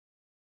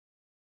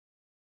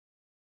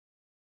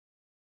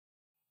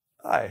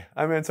Hi,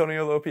 I'm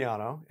Antonio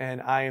LoPiano,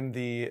 and I am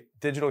the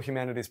Digital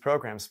Humanities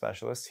Program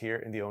Specialist here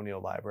in the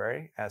O'Neill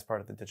Library as part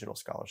of the Digital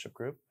Scholarship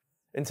Group.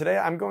 And today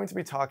I'm going to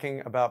be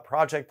talking about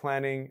project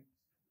planning,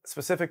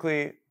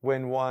 specifically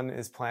when one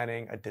is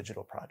planning a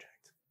digital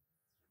project.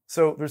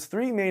 So there's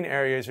three main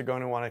areas you're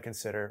going to want to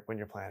consider when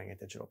you're planning a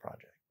digital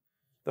project.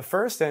 The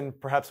first, and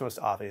perhaps most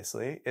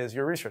obviously, is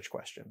your research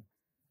question.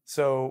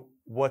 So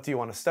what do you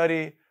want to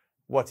study?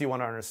 What do you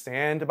want to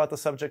understand about the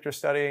subject you're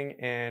studying,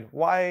 and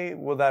why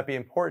will that be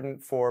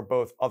important for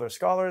both other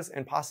scholars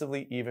and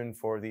possibly even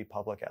for the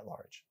public at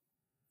large?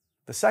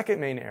 The second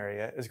main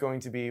area is going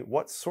to be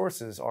what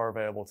sources are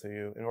available to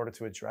you in order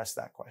to address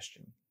that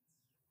question.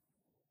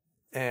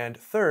 And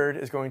third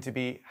is going to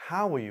be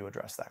how will you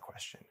address that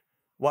question?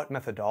 What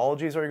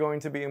methodologies are you going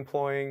to be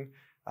employing?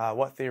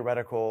 What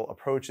theoretical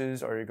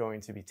approaches are you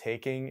going to be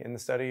taking in the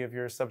study of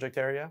your subject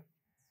area?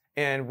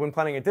 And when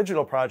planning a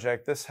digital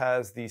project, this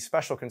has the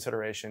special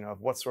consideration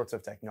of what sorts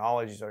of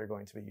technologies are you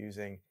going to be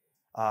using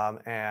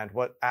and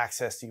what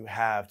access do you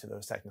have to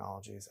those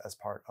technologies as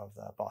part of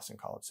the Boston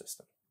College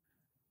system.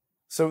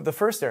 So the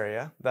first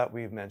area that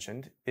we've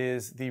mentioned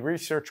is the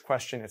research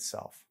question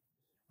itself.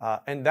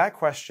 And that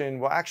question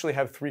will actually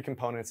have three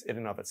components in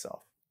and of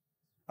itself.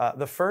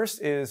 The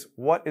first is,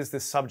 what is the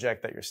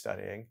subject that you're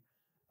studying?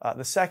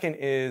 The second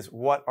is,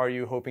 what are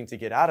you hoping to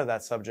get out of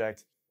that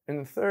subject? And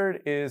the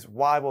third is,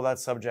 why will that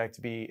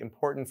subject be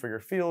important for your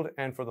field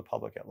and for the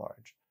public at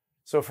large?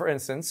 So for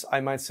instance, I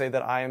might say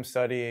that I am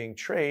studying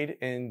trade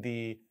in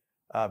the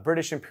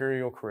British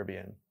Imperial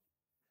Caribbean.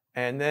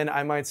 And then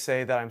I might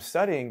say that I'm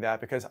studying that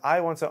because I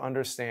want to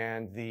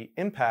understand the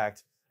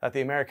impact that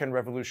the American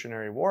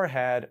Revolutionary War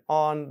had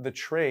on the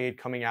trade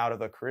coming out of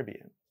the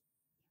Caribbean.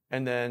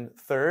 And then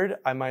third,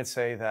 I might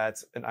say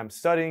that I'm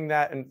studying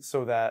that and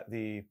so that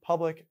the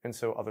public and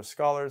so other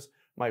scholars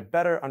might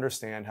better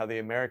understand how the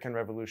American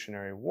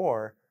Revolutionary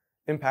War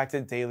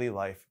impacted daily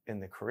life in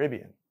the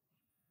Caribbean.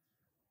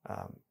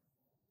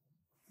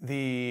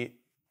 The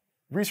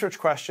research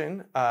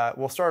question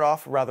will start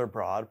off rather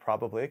broad,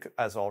 probably,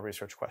 as all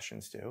research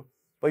questions do,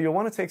 but you'll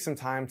want to take some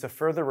time to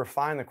further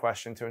refine the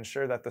question to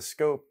ensure that the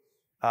scope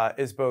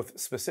is both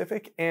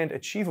specific and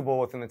achievable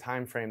within the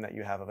time frame that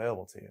you have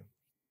available to you.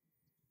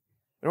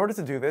 In order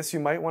to do this, you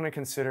might want to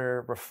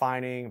consider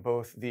refining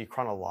both the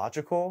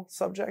chronological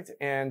subject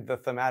and the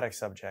thematic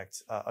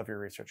subject of your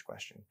research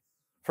question.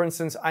 For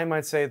instance, I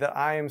might say that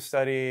I am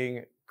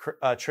studying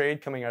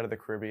trade coming out of the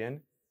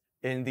Caribbean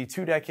in the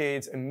 2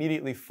 decades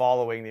immediately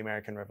following the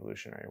American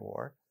Revolutionary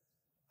War.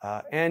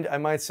 And I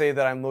might say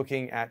that I'm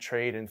looking at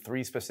trade in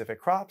 3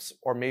 specific crops,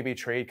 or maybe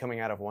trade coming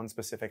out of 1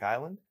 specific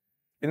island.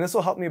 And this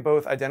will help me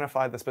both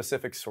identify the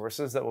specific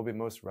sources that will be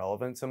most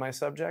relevant to my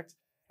subject,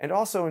 and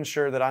also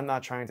ensure that I'm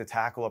not trying to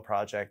tackle a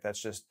project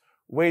that's just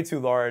way too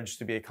large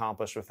to be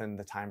accomplished within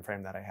the time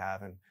frame that I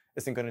have and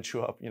isn't going to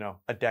chew up,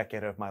 a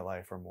decade of my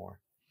life or more.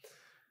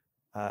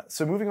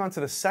 So moving on to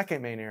the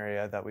second main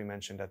area that we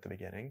mentioned at the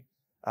beginning,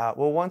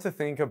 we'll want to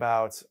think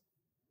about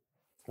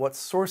what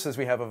sources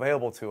we have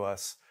available to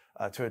us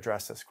to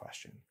address this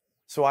question.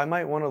 So I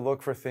might want to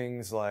look for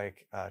things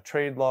like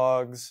trade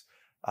logs,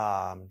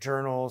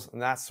 journals,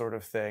 and that sort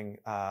of thing,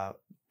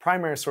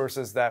 primary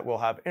sources that will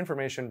have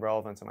information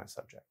relevant to my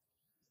subject.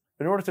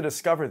 In order to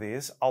discover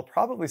these, I'll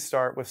probably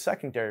start with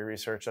secondary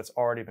research that's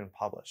already been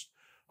published.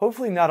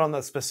 Hopefully not on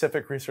the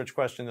specific research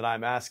question that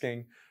I'm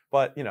asking,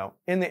 but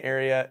in the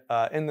area,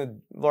 in the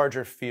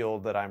larger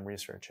field that I'm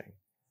researching.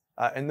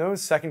 And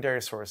those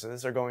secondary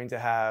sources are going to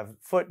have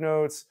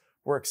footnotes,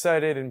 works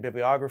cited, and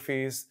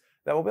bibliographies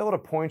that will be able to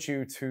point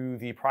you to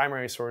the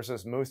primary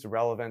sources most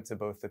relevant to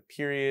both the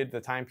period,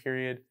 the time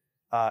period,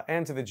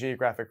 and to the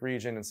geographic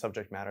region and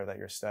subject matter that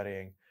you're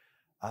studying.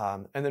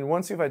 And then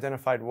once you've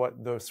identified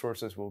what those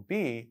sources will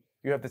be,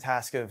 you have the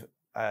task of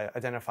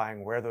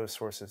identifying where those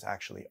sources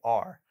actually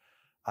are.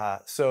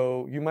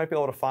 So you might be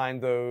able to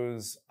find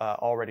those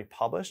already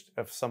published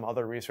if some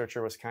other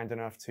researcher was kind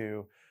enough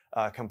to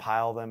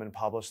compile them and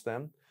publish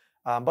them.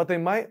 But they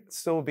might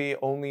still be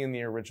only in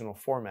the original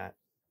format.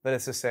 That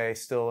is to say,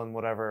 still in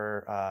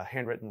whatever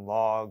handwritten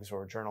logs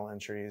or journal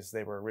entries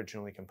they were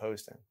originally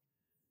composed in.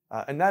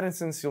 In that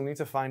instance, you'll need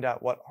to find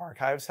out what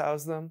archives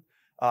house them.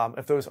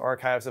 If those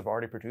archives have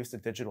already produced a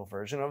digital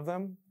version of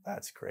them,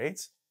 that's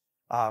great.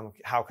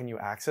 How can you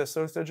access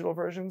those digital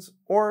versions?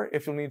 Or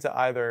if you'll need to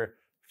either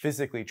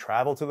physically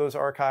travel to those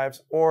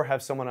archives or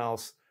have someone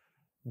else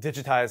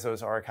digitize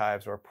those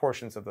archives or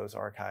portions of those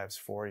archives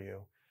for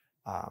you.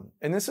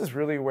 And this is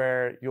really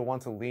where you'll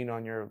want to lean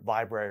on your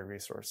library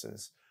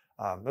resources.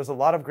 There's a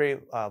lot of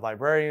great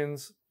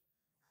librarians,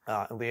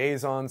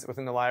 liaisons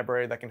within the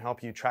library that can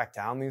help you track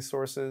down these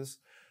sources.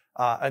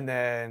 And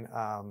then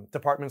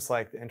departments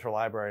like the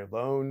Interlibrary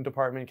Loan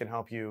Department can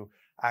help you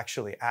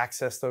actually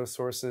access those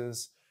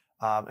sources.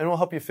 And will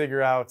help you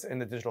figure out in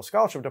the Digital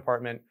Scholarship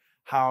Department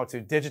how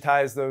to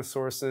digitize those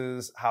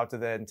sources, how to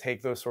then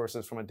take those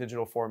sources from a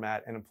digital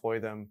format and employ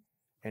them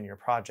in your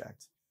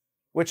project.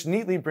 Which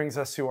neatly brings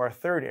us to our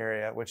third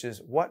area, which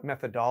is what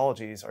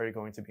methodologies are you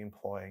going to be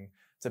employing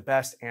to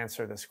best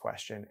answer this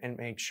question and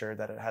make sure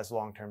that it has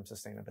long-term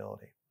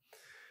sustainability.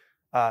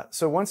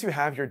 So once you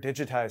have your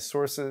digitized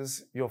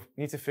sources, you'll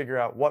need to figure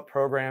out what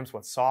programs,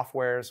 what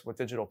softwares, what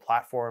digital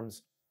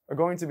platforms are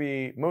going to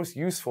be most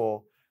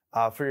useful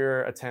for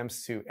your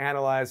attempts to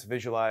analyze,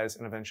 visualize,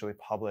 and eventually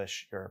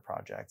publish your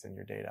project and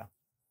your data.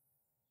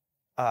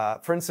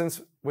 For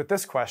instance, with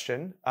this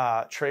question,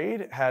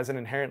 trade has an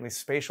inherently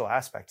spatial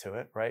aspect to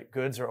it, right?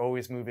 Goods are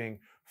always moving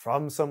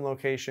from some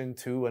location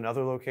to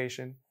another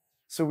location.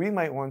 So we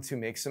might want to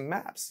make some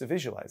maps to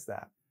visualize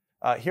that.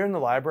 Here in the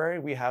library,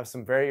 we have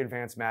some very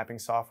advanced mapping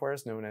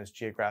softwares known as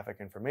Geographic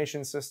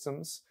Information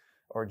Systems,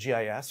 or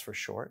GIS for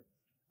short.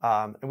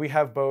 And we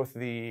have both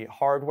the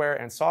hardware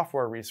and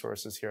software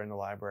resources here in the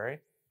library,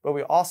 but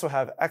we also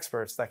have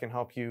experts that can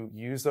help you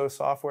use those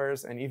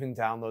softwares and even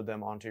download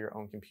them onto your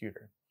own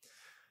computer.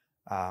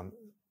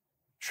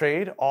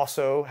 Trade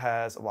also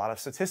has a lot of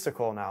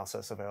statistical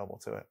analysis available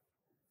to it.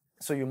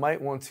 So you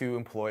might want to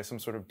employ some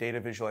sort of data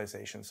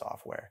visualization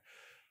software.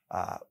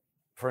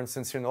 For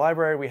instance, here in the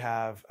library, we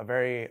have a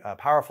very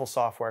powerful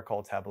software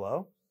called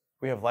Tableau.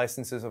 We have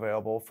licenses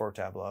available for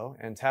Tableau,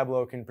 and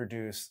Tableau can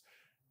produce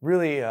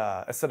really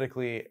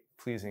aesthetically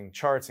pleasing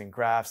charts and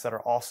graphs that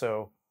are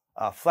also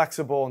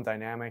flexible and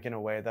dynamic in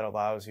a way that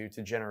allows you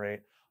to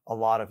generate a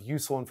lot of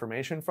useful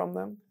information from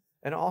them,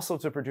 and also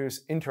to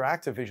produce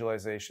interactive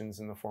visualizations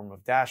in the form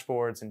of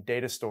dashboards and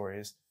data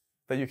stories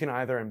that you can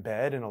either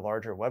embed in a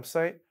larger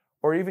website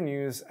or even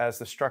use as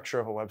the structure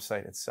of a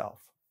website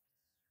itself.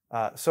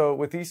 So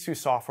with these two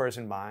softwares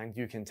in mind,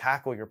 you can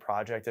tackle your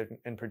project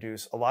and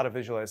produce a lot of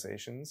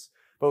visualizations,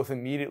 both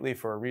immediately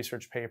for a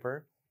research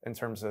paper in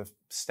terms of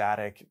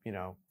static,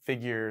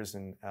 figures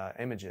and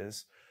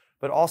images,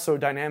 but also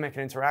dynamic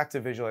and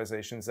interactive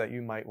visualizations that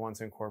you might want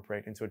to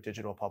incorporate into a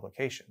digital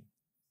publication.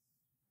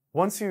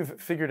 Once you've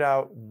figured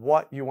out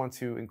what you want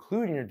to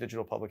include in your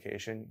digital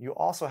publication, you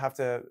also have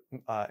to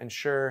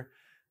ensure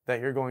that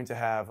you're going to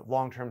have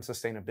long-term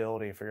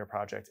sustainability for your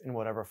project in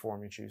whatever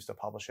form you choose to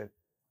publish it,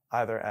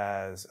 either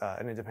as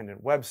an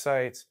independent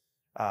website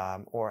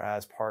or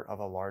as part of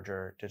a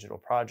larger digital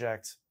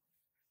project.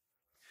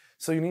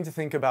 So you need to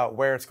think about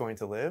where it's going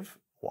to live,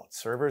 what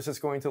servers it's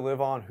going to live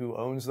on, who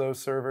owns those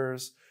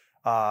servers,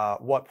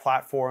 what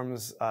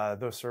platforms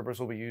those servers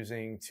will be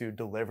using to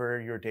deliver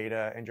your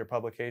data and your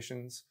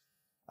publications,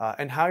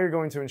 and how you're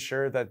going to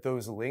ensure that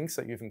those links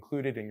that you've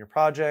included in your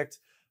project,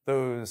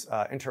 those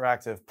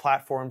interactive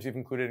platforms you've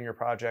included in your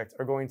project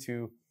are going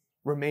to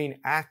remain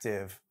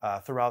active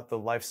throughout the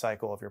life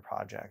cycle of your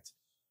project.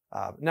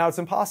 Now, it's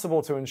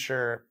impossible to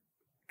ensure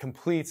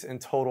complete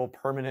and total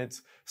permanent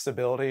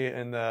stability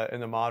in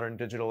the modern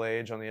digital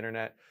age on the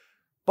internet,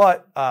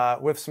 but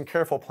with some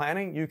careful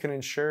planning, you can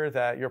ensure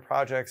that your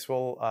projects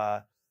will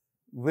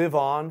live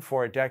on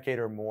for a decade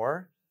or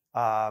more,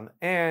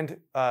 and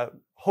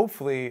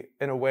hopefully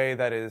in a way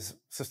that is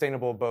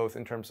sustainable both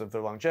in terms of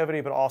their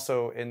longevity, but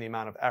also in the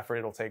amount of effort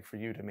it'll take for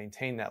you to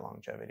maintain that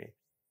longevity.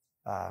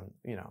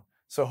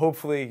 So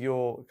hopefully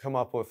you'll come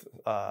up with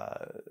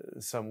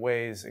some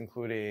ways,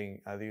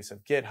 including the use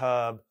of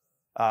GitHub,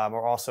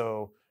 or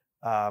also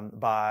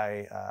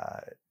by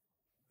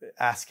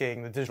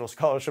asking the Digital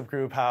Scholarship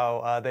Group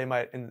how they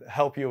might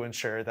help you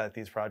ensure that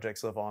these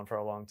projects live on for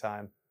a long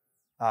time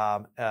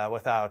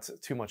without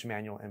too much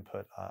manual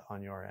input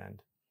on your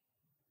end.